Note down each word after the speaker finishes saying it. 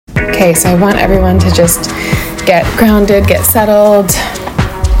Okay, so I want everyone to just get grounded, get settled.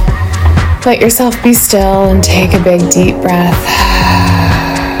 Let yourself be still and take a big deep breath.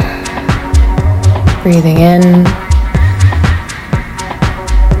 Breathing in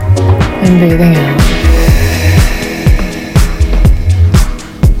and breathing out.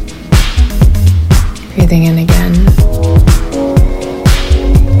 Breathing in again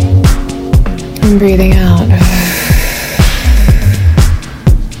and breathing out.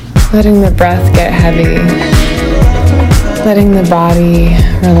 Letting the breath get heavy, letting the body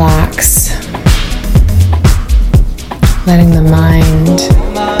relax, letting the mind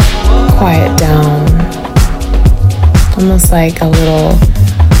quiet down, almost like a little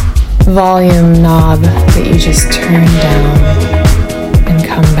volume knob that you just turn down and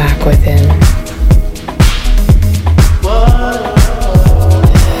come back within.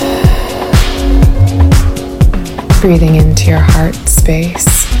 Breathing into your heart space,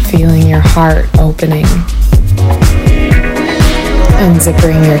 feeling your heart opening,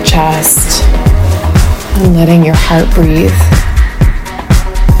 unzipping your chest and letting your heart breathe.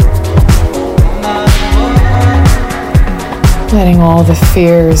 Letting all the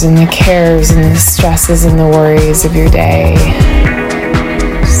fears and the cares and the stresses and the worries of your day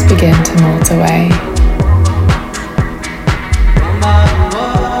just begin to melt away.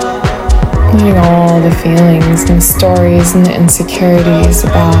 Letting all the feelings and stories and the insecurities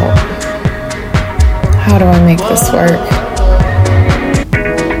about how do I make this work?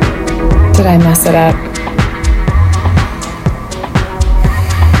 Did I mess it up?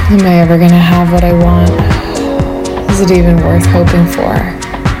 Am I ever gonna have what I want? Is it even worth hoping for?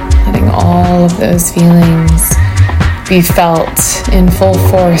 Letting all of those feelings be felt in full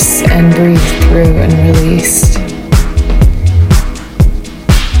force and breathed through and released.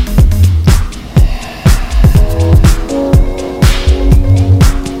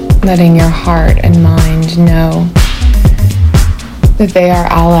 Letting your heart and mind know that they are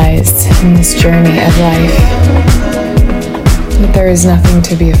allies in this journey of life, that there is nothing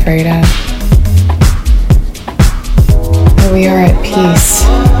to be afraid of, that we are at peace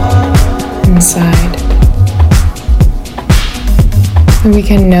inside, that we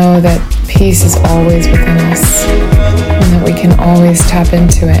can know that peace is always within us, and that we can always tap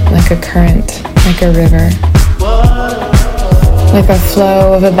into it like a current, like a river, like a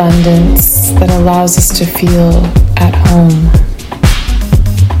flow of abundance that allows us to feel at home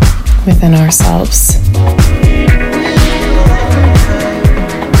within ourselves.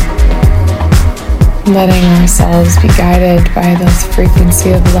 Letting ourselves be guided by this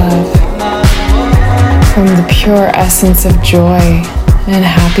frequency of love from the pure essence of joy and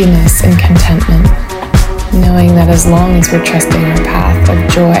happiness and contentment, knowing that as long as we're trusting our path of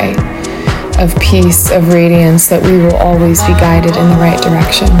joy, of peace, of radiance, that we will always be guided in the right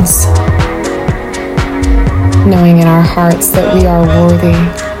directions. Knowing in our hearts that we are worthy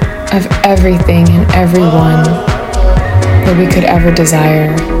of everything and everyone that we could ever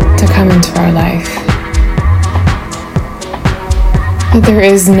desire to come into our life. That there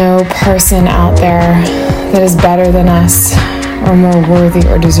is no person out there that is better than us or more worthy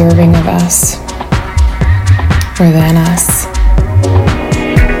or deserving of us or than us.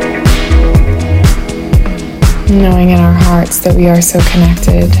 Knowing in our hearts that we are so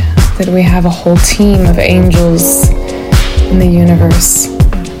connected, that we have a whole team of angels in the universe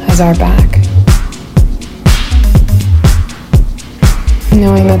as our back.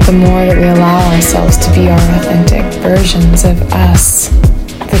 Knowing that the more that we allow ourselves to be our authentic versions of us,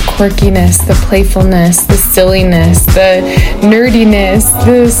 the quirkiness, the playfulness, the silliness, the nerdiness,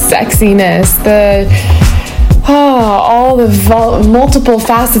 the sexiness, all the multiple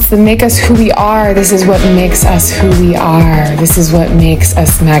facets that make us who we are. This is what makes us who we are. This is what makes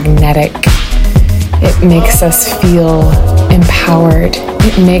us magnetic. It makes us feel empowered.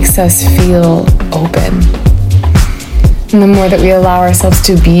 It makes us feel open. And the more that we allow ourselves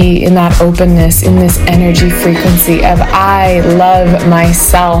to be in that openness, in this energy frequency of I love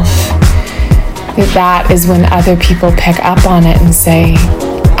myself, that is when other people pick up on it and say,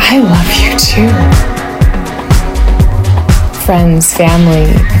 I love you too. Friends,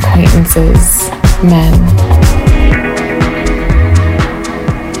 family, acquaintances, men.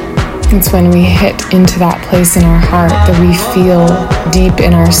 It's when we hit into that place in our heart that we feel deep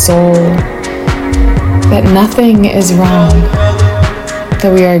in our soul that nothing is wrong,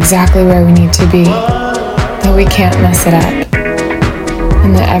 that we are exactly where we need to be, that we can't mess it up,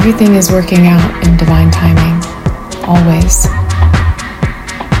 and that everything is working out in divine timing, always.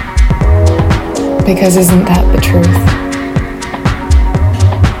 Because isn't that the truth?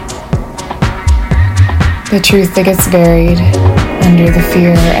 The truth that gets buried under the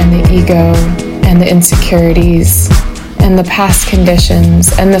fear and the ego and the insecurities and the past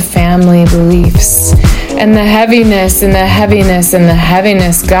conditions and the family beliefs and the heaviness and the heaviness and the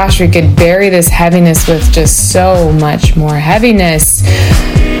heaviness. Gosh, we could bury this heaviness with just so much more heaviness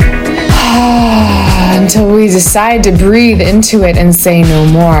until we decide to breathe into it and say no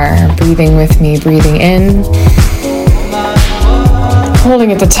more. Breathing with me, breathing in,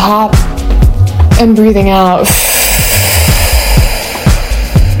 holding at the top and breathing out.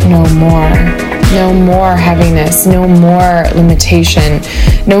 No more. No more heaviness, no more limitation,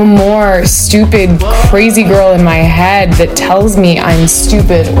 no more stupid, crazy girl in my head that tells me I'm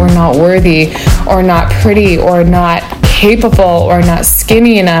stupid or not worthy or not pretty or not capable or not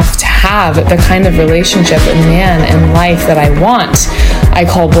skinny enough to have the kind of relationship and man and life that I want. I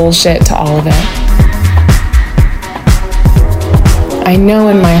call bullshit to all of it. I know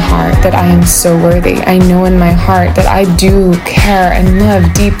in my heart that I am so worthy. I know in my heart that I do care and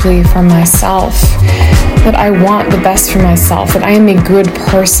love deeply for myself, that I want the best for myself, that I am a good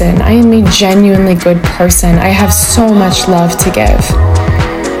person. I am a genuinely good person. I have so much love to give.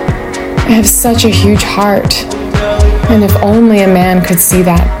 I have such a huge heart. And if only a man could see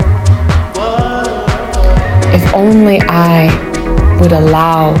that. If only I would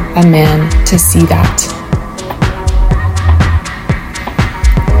allow a man to see that.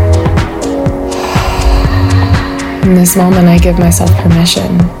 In this moment, I give myself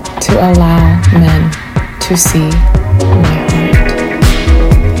permission to allow men to see my heart.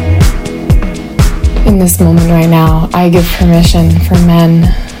 In this moment right now, I give permission for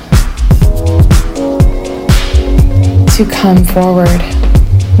men to come forward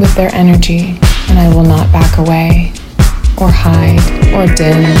with their energy, and I will not back away or hide or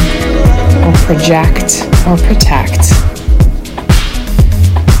dim or project or protect.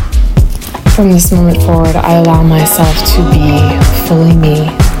 From this moment forward, I allow myself to be fully me,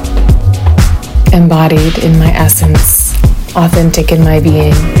 embodied in my essence, authentic in my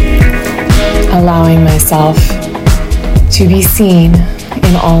being, allowing myself to be seen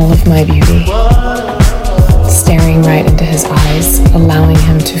in all of my beauty, staring right into his eyes, allowing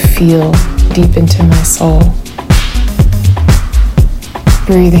him to feel deep into my soul,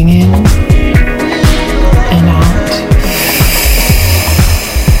 breathing in and out.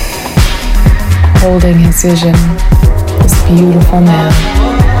 Holding his vision, this beautiful man,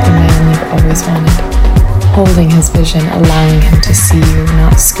 the man you've always wanted. Holding his vision, allowing him to see you,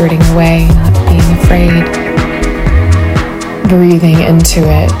 not skirting away, not being afraid. Breathing into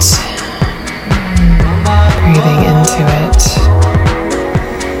it. Breathing into it.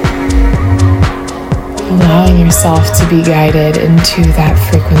 Allowing yourself to be guided into that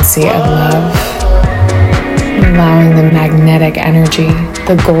frequency of love. Allowing the magnetic energy,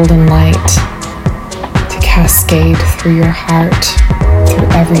 the golden light, cascade through your heart, through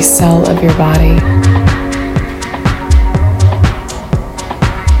every cell of your body.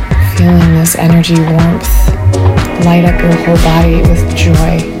 Feeling this energy warmth light up your whole body with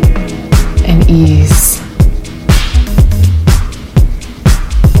joy and ease.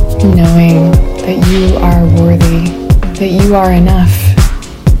 Knowing that you are worthy, that you are enough,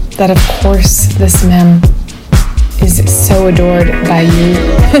 that of course this man is so adored by you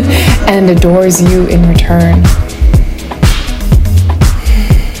and adores you in return.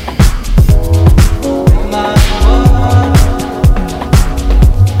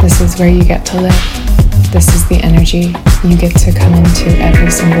 This is where you get to live. This is the energy you get to come into every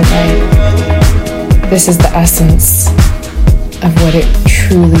single day. This is the essence of what it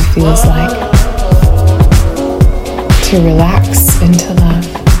truly feels like to relax into love.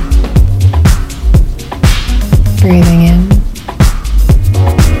 Breathing in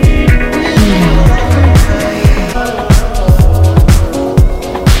and out.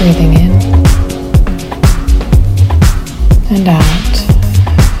 Breathing in and out.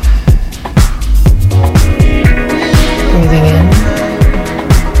 Breathing in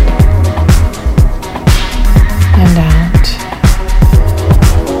and out.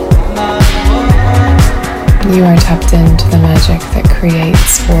 You are tapped into the magic that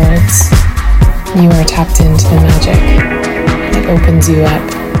creates worlds. You are tapped into the magic that opens you up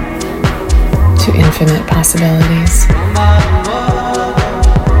to infinite possibilities.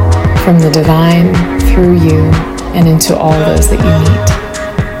 From the divine, through you, and into all those that you meet.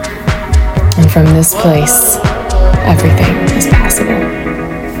 And from this place, everything is possible.